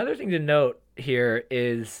another thing to note here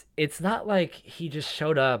is it's not like he just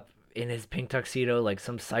showed up in his pink tuxedo like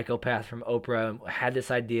some psychopath from Oprah had this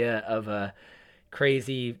idea of a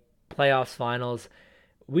crazy playoffs finals.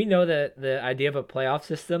 We know that the idea of a playoff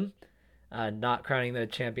system, not crowning the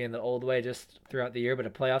champion the old way just throughout the year, but a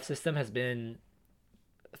playoff system has been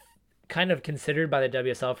kind of considered by the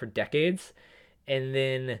WSL for decades. And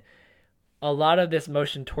then a lot of this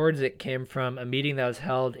motion towards it came from a meeting that was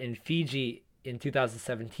held in Fiji in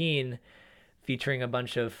 2017 featuring a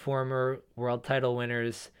bunch of former world title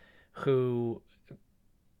winners who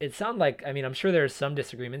it sounded like, I mean, I'm sure there are some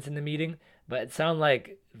disagreements in the meeting, but it sounded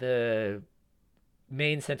like the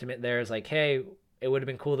main sentiment there is like, hey, it would have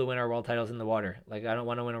been cool to win our world titles in the water. Like, I don't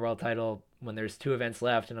want to win a world title when there's two events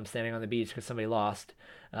left and I'm standing on the beach because somebody lost.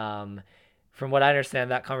 From what I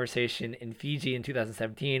understand, that conversation in Fiji in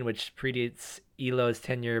 2017, which predates Elo's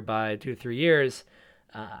tenure by 2 or 3 years,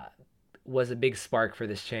 was a big spark for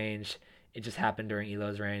this change. It just happened during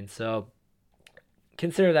Elo's reign. So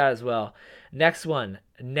consider that as well. Next one,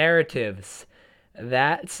 narratives.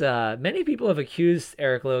 That's many people have accused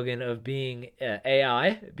Eric Logan of being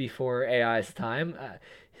AI before AI's time.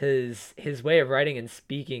 His way of writing and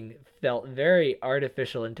speaking felt very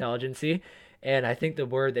artificial intelligency, and I think the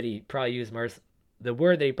word that he probably used most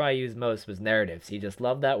was narratives. He just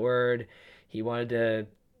loved that word. He wanted to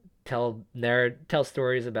tell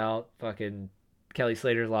stories about fucking Kelly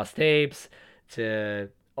Slater's lost tapes to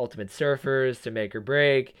Ultimate Surfers to Make or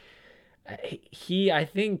Break. I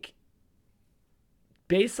think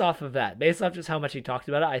based off of that, based off just how much he talked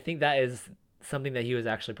about it, I think that is something that he was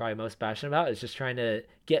actually probably most passionate about, is just trying to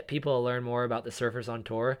get people to learn more about the surfers on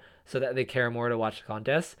tour so that they care more to watch the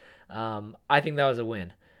contest. I think that was a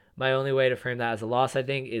win. My only way to frame that as a loss, I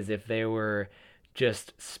think, is if they were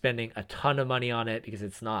just spending a ton of money on it because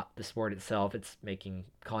it's not the sport itself, it's making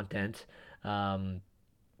content.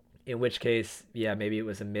 in which case, yeah, maybe it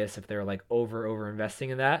was a miss if they're like over investing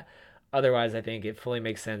in that. Otherwise, I think it fully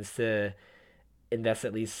makes sense to invest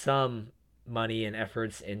at least some money and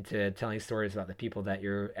efforts into telling stories about the people that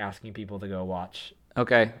you're asking people to go watch.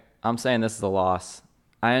 Okay, I'm saying this is a loss.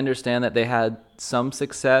 I understand that they had some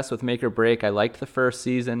success with Make or Break. I liked the first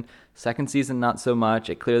season. Second season, not so much.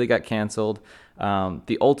 It clearly got canceled.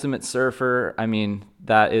 The Ultimate Surfer, I mean,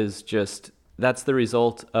 that's the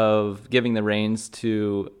result of giving the reins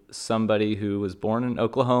to somebody who was born in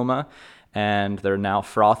Oklahoma and they're now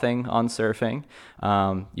frothing on surfing.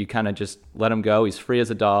 You kind of just let him go. He's free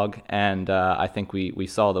as a dog. And I think we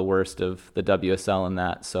saw the worst of the WSL in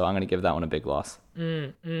that. So I'm going to give that one a big loss.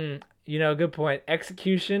 Good point.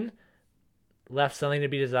 Execution left something to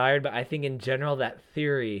be desired, but I think in general that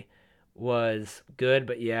theory was good.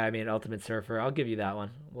 But yeah, I mean, Ultimate Surfer, I'll give you that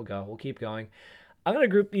one. We'll keep going. I'm going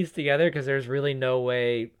to group these together because there's really no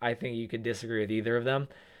way I think you could disagree with either of them.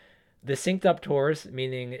 The synced up tours,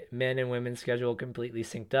 meaning men and women's schedule completely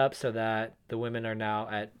synced up so that the women are now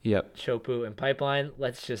at Chopu and Pipeline.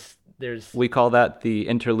 We call that the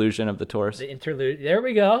interlusion of the tours. The interlude. There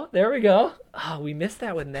we go. Oh, we missed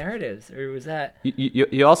that with narratives. Or was that?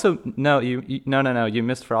 You also, no, you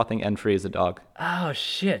missed frothing and free as a dog. Oh,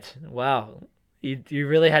 shit. Wow. You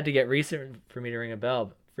really had to get recent for me to ring a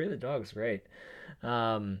bell. Free the dog's great.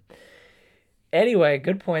 Anyway,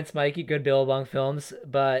 good points, Mikey. Good Billabong films.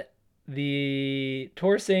 But the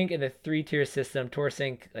tour sync and the 3-tier system, tour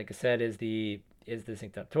sync, like I said, is the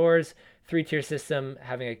synced up tours. 3-tier system,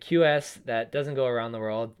 having a QS that doesn't go around the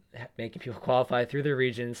world, making people qualify through the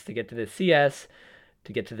regions to get to the CS,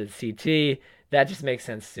 to get to the CT. That just makes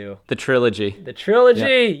sense too. The trilogy.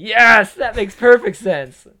 Yep. Yes, that makes perfect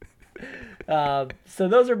sense. So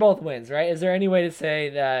those are both wins, right? Is there any way to say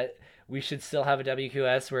that we should still have a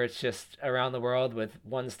WQS where it's just around the world with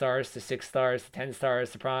 1 stars to 6 stars to 10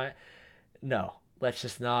 stars to prime? No, let's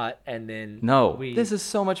just not. And then this is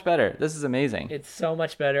so much better. This is amazing. It's so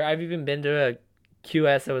much better. I've even been to a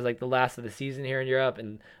QS that was like the last of the season here in Europe,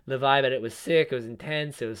 and the vibe at it was sick. It was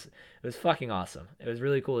intense. It was fucking awesome. It was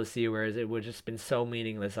really cool to see, whereas it would just been so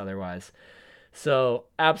meaningless otherwise. So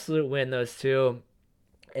absolute win, those two.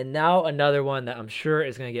 And now another one that I'm sure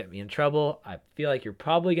is going to get me in trouble. I feel like you're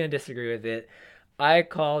probably going to disagree with it. I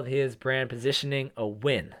called his brand positioning a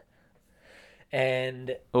win.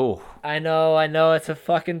 And I know it's a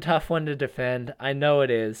fucking tough one to defend. I know it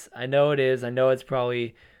is. I know it's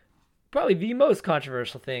probably the most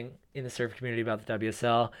controversial thing in the surf community about the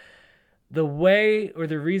WSL. The way or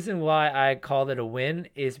the reason why I called it a win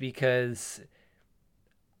is because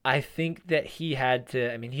I think that he had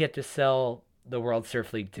to sell the World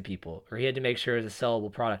Surf League to people, or he had to make sure it was a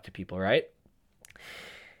sellable product to people, right?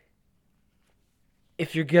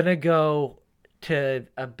 If you're going to go to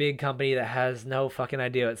a big company that has no fucking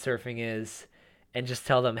idea what surfing is and just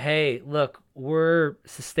tell them, hey, look, we're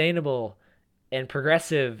sustainable and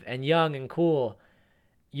progressive and young and cool,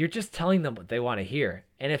 you're just telling them what they want to hear.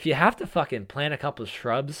 And if you have to fucking plant a couple of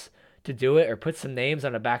shrubs to do it or put some names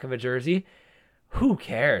on the back of a jersey, who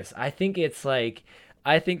cares? I think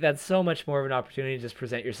that's so much more of an opportunity to just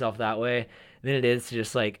present yourself that way than it is to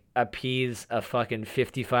just like appease a fucking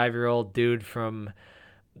 55-year-old dude from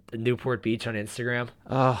Newport Beach on Instagram.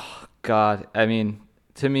 Oh God. I mean,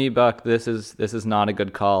 to me, Buck, this is not a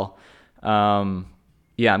good call.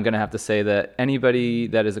 Yeah, I'm going to have to say that anybody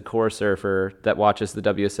that is a core surfer that watches the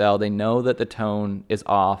WSL, they know that the tone is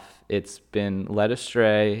off. It's been led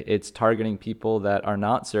astray. It's targeting people that are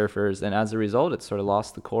not surfers. And as a result, it's sort of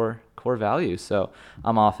lost the core value. So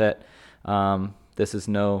I'm off it. This is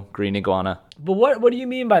no green iguana. But what do you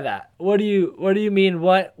mean by that? What do you mean?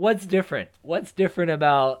 What's different? What's different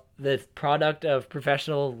about the product of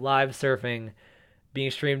professional live surfing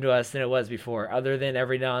being streamed to us than it was before, other than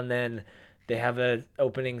every now and then they have an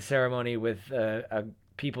opening ceremony with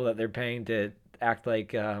people that they're paying to act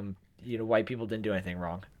like white people didn't do anything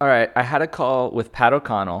wrong? All right, I had a call with Pat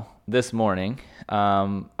O'Connell this morning.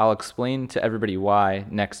 I'll explain to everybody why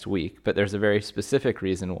next week, but there's a very specific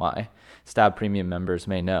reason why Stab Premium members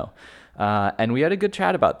may know. And we had a good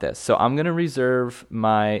chat about this. So I'm going to reserve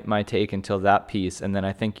my take until that piece, and then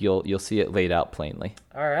I think you'll see it laid out plainly.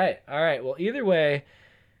 All right. Well, either way,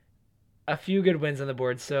 a few good wins on the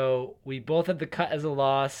board. So we both had the cut as a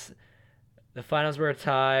loss. The finals were a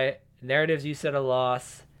tie. Narratives, you said a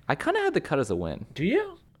loss. I kind of had the cut as a win. Do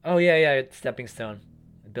you? Oh, yeah. Stepping Stone.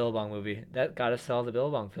 The Billabong movie. That got us all the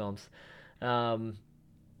Billabong films.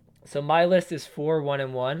 So my list is 4, 1,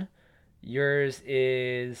 and 1. Yours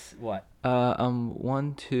is what?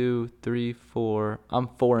 1, 2, 3, 4. I'm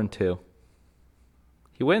 4 and 2.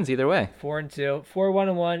 He wins either way. 4 and 2. 4, 1,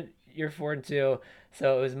 and 1. You're 4 and 2.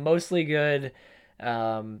 So it was mostly good.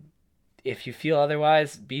 If you feel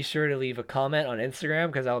otherwise, be sure to leave a comment on Instagram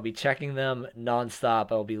because I'll be checking them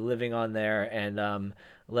nonstop. I'll be living on there and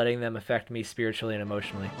letting them affect me spiritually and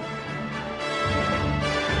emotionally.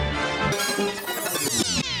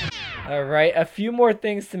 All right, a few more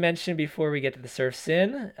things to mention before we get to the surf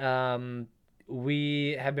sin.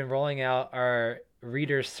 We have been rolling out our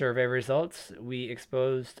readers survey results. We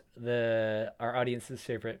exposed our audience's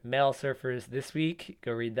favorite male surfers this week.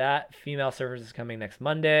 Go read that. Female surfers is coming next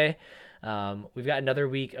Monday. We've got another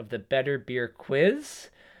week of the Better Beer quiz.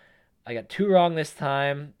 I got 2 wrong this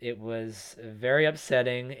time. It was very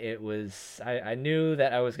upsetting. I knew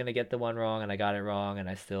that I was going to get the 1 wrong and I got it wrong, and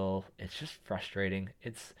it's just frustrating.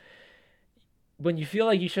 It's when you feel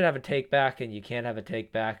like you should have a take back and you can't have a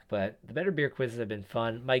take back, but the Better Beer quizzes have been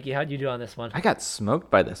fun. Mikey, how'd you do on this one? I got smoked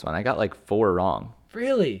by this one. I got like 4 wrong.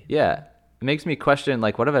 Really? Yeah. It makes me question,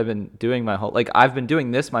 like, what have I been doing I've been doing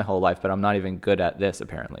this my whole life, but I'm not even good at this,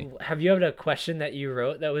 apparently. Have you had a question that you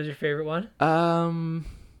wrote that was your favorite one?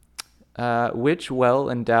 Which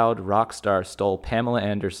well-endowed rock star stole Pamela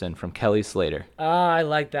Anderson from Kelly Slater? I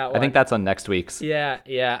like that one. I think that's on next week's.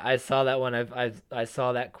 Yeah, I saw that one. I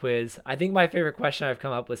saw that quiz. I think my favorite question I've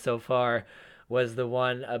come up with so far was the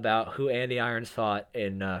one about who Andy Irons fought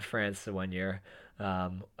in France the one year.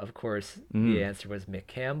 Of course, the answer was Mick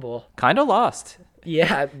Campbell. Kind of lost.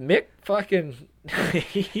 Yeah, Mick fucking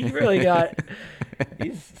he really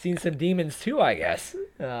he's seen some demons too, I guess.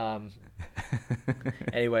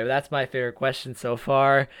 Anyway, that's my favorite question so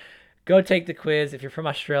far. Go take the quiz. If you're from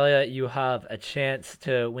Australia, you have a chance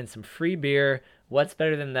to win some free beer. What's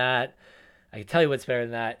better than that? I can tell you what's better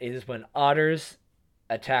than that is when otters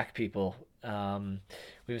attack people. We have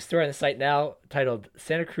a story on the site now titled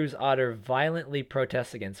Santa Cruz Otter Violently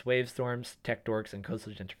Protests Against Wave Storms, Tech Dorks, and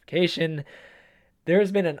Coastal Gentrification.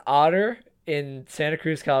 There's been an otter in Santa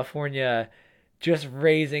Cruz, California, just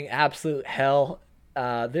raising absolute hell.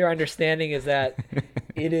 Their understanding is that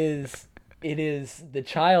it is the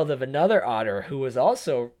child of another otter who was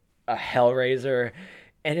also a hellraiser,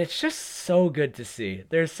 and it's just so good to see.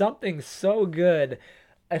 There's something so good.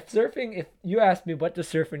 If you ask me what does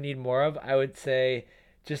surfing need more of, I would say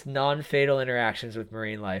just non-fatal interactions with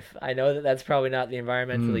marine life. I know that that's probably not the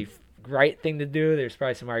environmentally right thing to do. There's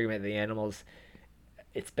probably some argument that the animals,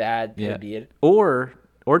 it's bad to be it. Or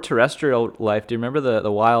terrestrial life. Do you remember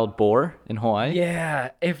the wild boar in Hawaii?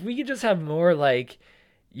 Yeah, if we could just have more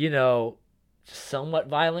somewhat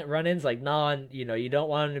violent run-ins, you don't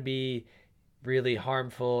want them to be really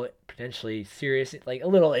harmful, potentially serious. Like a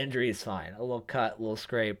little injury is fine, a little cut, a little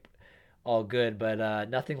scrape, all good, but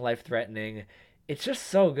nothing life-threatening. It's just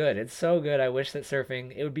so good. It's so good. I wish that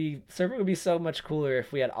surfing would be so much cooler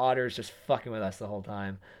if we had otters just fucking with us the whole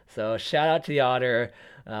time. So shout out to the otter.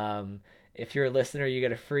 If you're a listener, you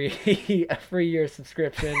get a free year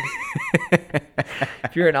subscription.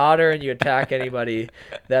 If you're an otter and you attack anybody,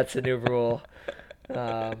 that's a new rule.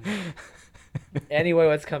 Anyway,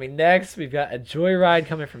 what's coming next? We've got a joyride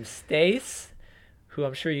coming from Stace, who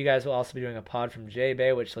I'm sure you guys will also be doing a pod from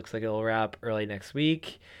J-Bay, which looks like it'll wrap early next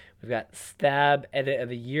week. We've got Stab Edit of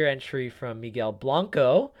the Year entry from Miguel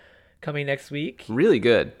Blanco coming next week. Really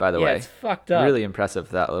good, by the way. Yeah, it's fucked up. Really impressive,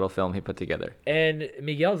 that little film he put together. And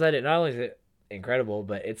Miguel's edit, not only is it incredible,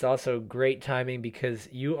 but it's also great timing because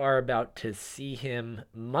you are about to see him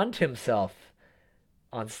munt himself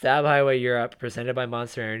on Stab Highway Europe, presented by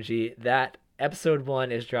Monster Energy. That episode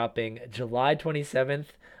 1 is dropping July 27th.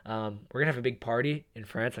 We're going to have a big party in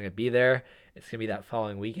France. I'm going to be there. It's going to be that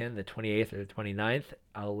following weekend, the 28th or the 29th.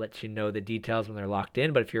 I'll let you know the details when they're locked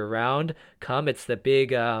in, but if you're around, come. It's the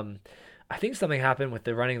big, I think something happened with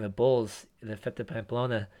the running of the bulls, the Fête de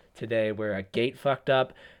Pamplona today, where a gate fucked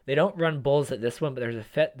up. They don't run bulls at this one, but there's a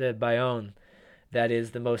Fête de Bayonne that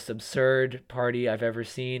is the most absurd party I've ever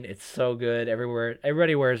seen. It's so good.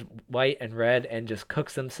 Everybody wears white and red and just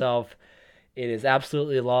cooks themselves. It is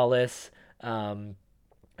absolutely lawless.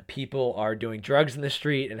 People are doing drugs in the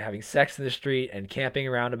street and having sex in the street and camping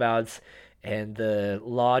in roundabouts, and the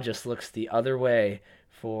law just looks the other way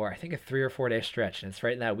for I think a 3 or 4 day stretch, and it's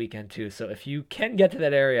right in that weekend too. So if you can get to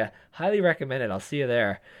that area, highly recommend it. I'll see you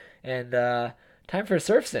there. And time for a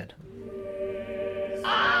surf sin.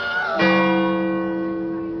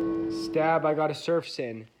 Stab, I got a surf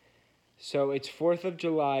sin. So it's 4th of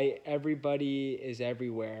July. Everybody is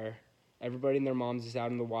everywhere. Everybody and their moms is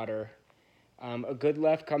out in the water. A good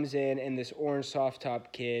left comes in, and this orange soft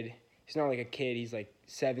top kid, he's not like a kid, he's like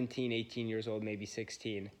 17, 18 years old, maybe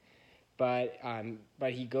 16. But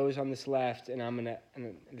he goes on this left, and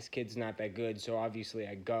this kid's not that good, so obviously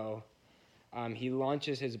I go. He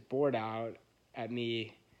launches his board out at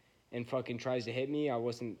me, and fucking tries to hit me. I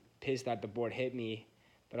wasn't pissed that the board hit me,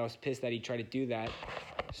 but I was pissed that he tried to do that.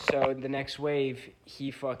 So the next wave,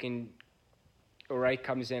 he fucking, right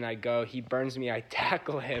comes in, I go, he burns me, I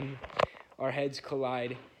tackle him, our heads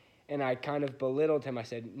collide, and I kind of belittled him. I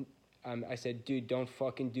said, dude, don't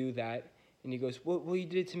fucking do that. And he goes, well, you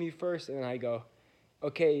did it to me first. And I go,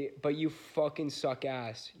 okay, but you fucking suck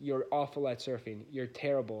ass. You're awful at surfing. You're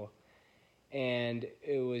terrible. And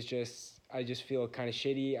it was just, I just feel kind of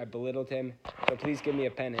shitty. I belittled him. So please give me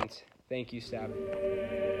a penance. Thank you, Stab.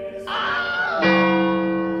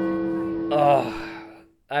 Oh,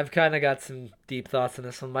 I've kind of got some deep thoughts on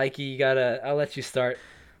this one. Mikey, I'll let you start.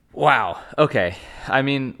 Wow. Okay. I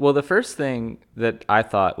mean, well, the first thing that I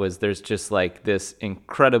thought was there's just like this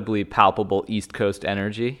incredibly palpable East Coast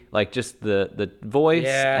energy, like just the voice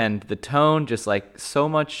and the tone, just like so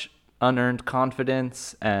much unearned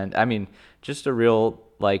confidence. And I mean, just a real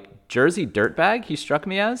like Jersey dirtbag he struck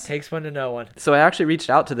me as. Takes one to know one. So I actually reached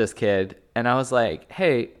out to this kid and I was like,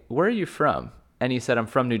 hey, where are you from? And he said, I'm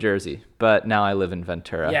from New Jersey, but now I live in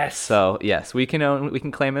Ventura. Yes. So yes, we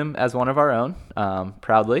can claim him as one of our own,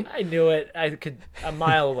 proudly. I knew it. I could a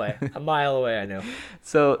mile away. I knew.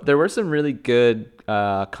 So there were some really good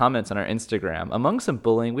comments on our Instagram. Among some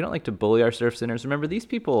bullying, we don't like to bully our surf centers. Remember, these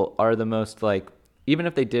people are the most like, even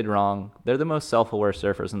if they did wrong, they're the most self-aware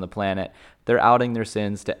surfers on the planet. They're outing their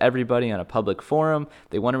sins to everybody on a public forum.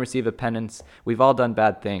 They want to receive a penance. We've all done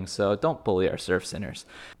bad things, so don't bully our surf centers.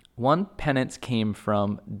 One penance came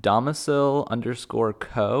from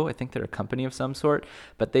domicile_co. I think they're a company of some sort,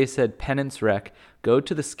 but they said, penance rec, go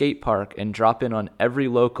to the skate park and drop in on every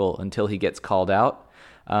local until he gets called out.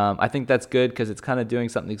 I think that's good because it's kind of doing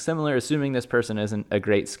something similar. Assuming this person isn't a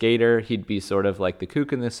great skater, he'd be sort of like the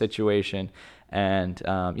kook in this situation. And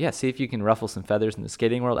see if you can ruffle some feathers in the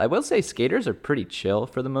skating world. I will say skaters are pretty chill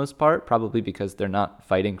for the most part, probably because they're not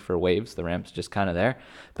fighting for waves. The ramp's just kind of there.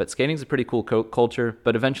 But skating's a pretty cool culture,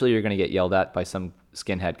 but eventually you're going to get yelled at by some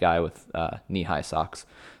skinhead guy with knee-high socks.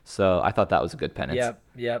 So I thought that was a good penance.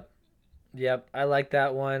 Yep. I like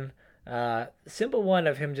that one. Simple one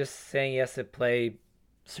of him just saying he has to play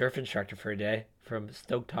surf instructor for a day from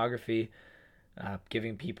Stoketography,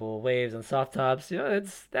 giving people waves on soft tops. You know,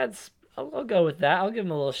 that's I'll go with that. I'll give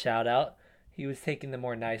him a little shout out. He was taking the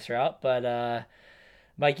more nice route, but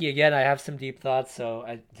Mikey, again, I have some deep thoughts, so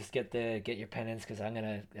I just get your penance because I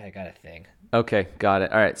got a thing. Okay, got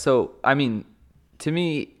it. All right. So, I mean, to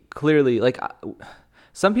me, clearly, like,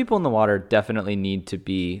 some people in the water definitely need to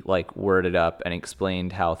be like worded up and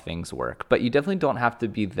explained how things work, but you definitely don't have to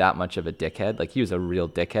be that much of a dickhead. Like, he was a real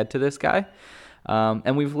dickhead to this guy.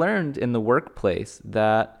 And we've learned in the workplace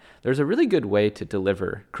that there's a really good way to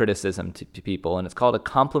deliver criticism to people, and it's called a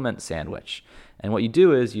compliment sandwich. And what you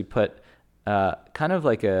do is you put kind of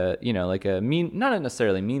like a mean, not a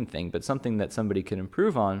necessarily mean thing, but something that somebody can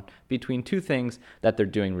improve on between two things that they're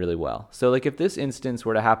doing really well. So like if this instance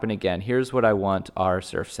were to happen again, here's what I want our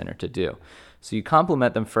surf center to do. So you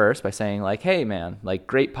compliment them first by saying like, hey man, like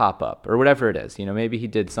great pop-up or whatever it is. You know, maybe he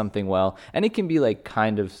did something well, and it can be like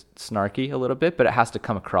kind of snarky a little bit, but it has to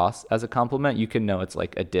come across as a compliment. You can know it's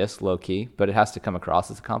like a diss low key, but it has to come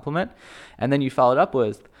across as a compliment. And then you follow it up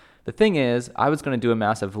with, the thing is, I was going to do a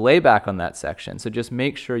massive layback on that section. So just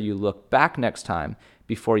make sure you look back next time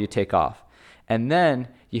before you take off. And then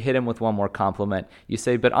you hit him with one more compliment. You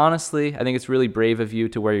say, but honestly, I think it's really brave of you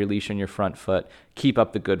to wear your leash on your front foot. Keep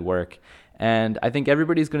up the good work. And I think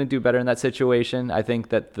everybody's going to do better in that situation. I think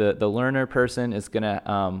that the learner person is going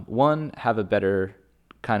to, one, have a better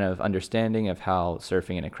kind of understanding of how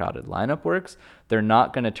surfing in a crowded lineup works. They're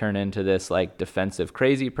not going to turn into this like defensive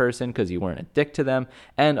crazy person because you weren't a dick to them.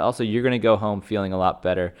 And also you're going to go home feeling a lot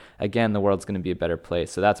better. Again, the world's going to be a better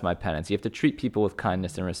place. So that's my penance. You have to treat people with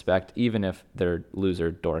kindness and respect, even if they're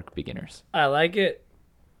loser dork beginners. I like it.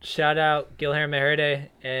 Shout out Gilher Maherde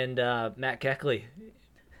and Matt Keckley.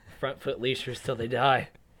 Front foot leashers till they die.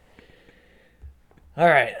 All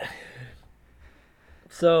right.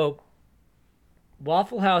 So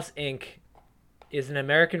Waffle House Inc. is an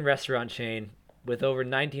American restaurant chain with over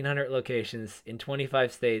 1,900 locations in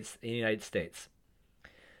 25 states in the United States.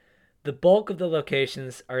 The bulk of the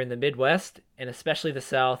locations are in the Midwest and especially the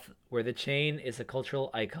South, where the chain is a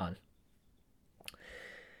cultural icon.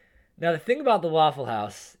 Now, the thing about the Waffle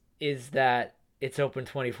House is that it's open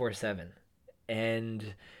 24/7,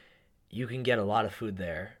 and you can get a lot of food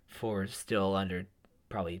there for still under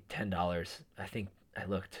probably $10. I think I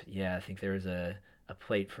looked. Yeah, I think there was a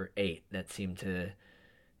plate for $8 that seemed to,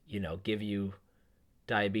 give you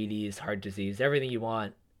diabetes, heart disease, everything you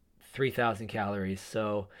want, 3,000 calories.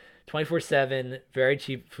 So 24/7, very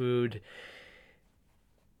cheap food.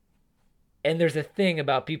 And there's a thing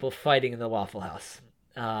about people fighting in the Waffle House.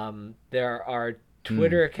 There are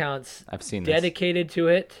Twitter accounts I've seen dedicated to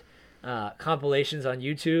it, compilations on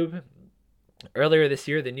YouTube. Earlier this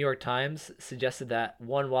year, the New York Times suggested that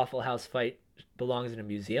one Waffle House fight belongs in a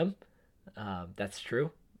museum. That's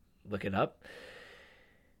true. Look it up.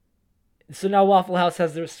 So now Waffle House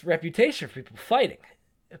has this reputation for people fighting.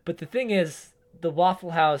 But the thing is, the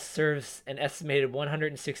Waffle House serves an estimated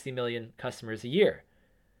 160 million customers a year.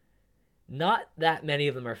 Not that many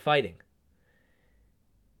of them are fighting.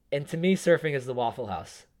 And to me, surfing is the Waffle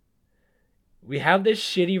House. We have this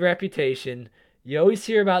shitty reputation. You always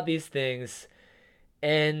hear about these things.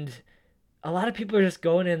 And a lot of people are just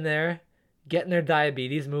going in there, getting their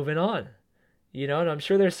diabetes, moving on. You know, and I'm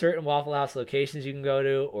sure there's certain Waffle House locations you can go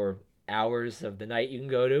to, or hours of the night you can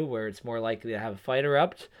go to, where it's more likely to have a fight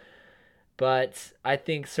erupt. But I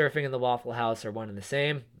think surfing and the Waffle House are one and the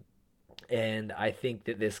same. And I think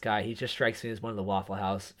that this guy, he just strikes me as one of the Waffle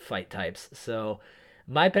House fight types. So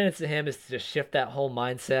my penance to him is to just shift that whole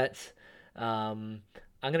mindset. I'm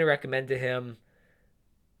going to recommend to him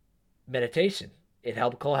meditation. It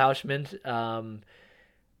helped Cole Houshman.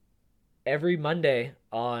 Every Monday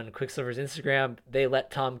on Quicksilver's Instagram, they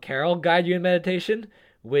let Tom Carroll guide you in meditation,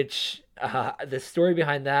 which the story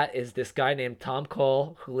behind that is this guy named Tom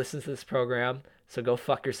Cole who listens to this program. So go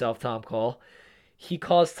fuck yourself, Tom Cole. He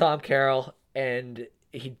calls Tom Carroll and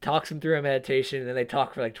he talks him through a meditation, and then they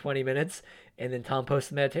talk for like 20 minutes, and then Tom posts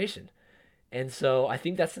the meditation. And so I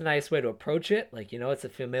think that's a nice way to approach it. Like, you know, it's a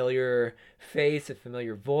familiar face, a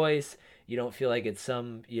familiar voice. You don't feel like it's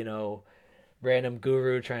some, you know, random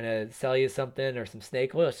guru trying to sell you something or some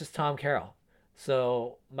snake oil. It's just Tom Carroll.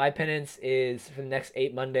 So my penance is for the next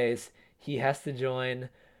 8 Mondays, he has to join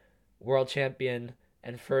world champion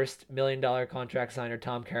and first $1 million contract signer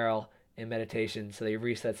Tom Carroll in meditation, so that he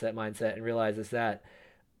resets that mindset and realizes that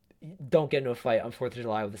don't get into a fight on 4th of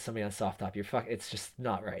July with somebody on soft top. It's just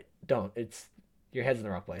not right. Don't. Your head's in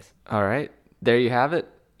the wrong place. All right. There you have it.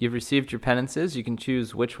 You've received your penances. You can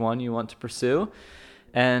choose which one you want to pursue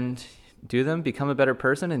and do them, become a better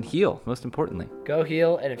person, and heal, most importantly. Go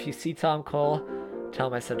heal, and if you see Tom Cole, tell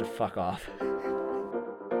him I said to fuck off.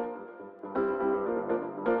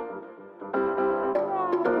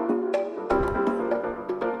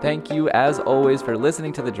 Thank you, as always, for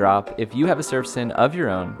listening to The Drop. If you have a surf sin of your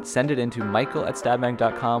own, send it in to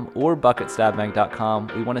michael@stabmag.com or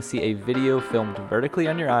buck@stabmag.com. We want to see a video filmed vertically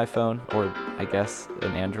on your iPhone, or I guess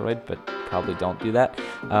an Android, but probably don't do that.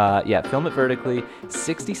 Film it vertically,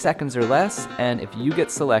 60 seconds or less, and if you get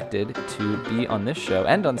selected to be on this show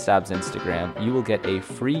and on Stab's Instagram, you will get a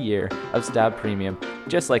free year of Stab Premium,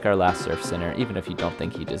 just like our last surf sinner, even if you don't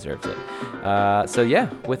think he deserves it.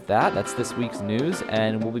 With that, that's this week's news,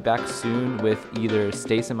 and we'll be back soon with either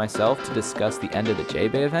Stace and myself to discuss the end of the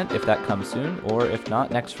J-Bay event, if that comes soon, or if not,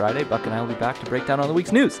 next Friday, Buck and I will be back to break down all the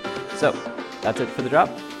week's news. So, that's it for The Drop.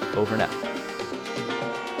 Over now.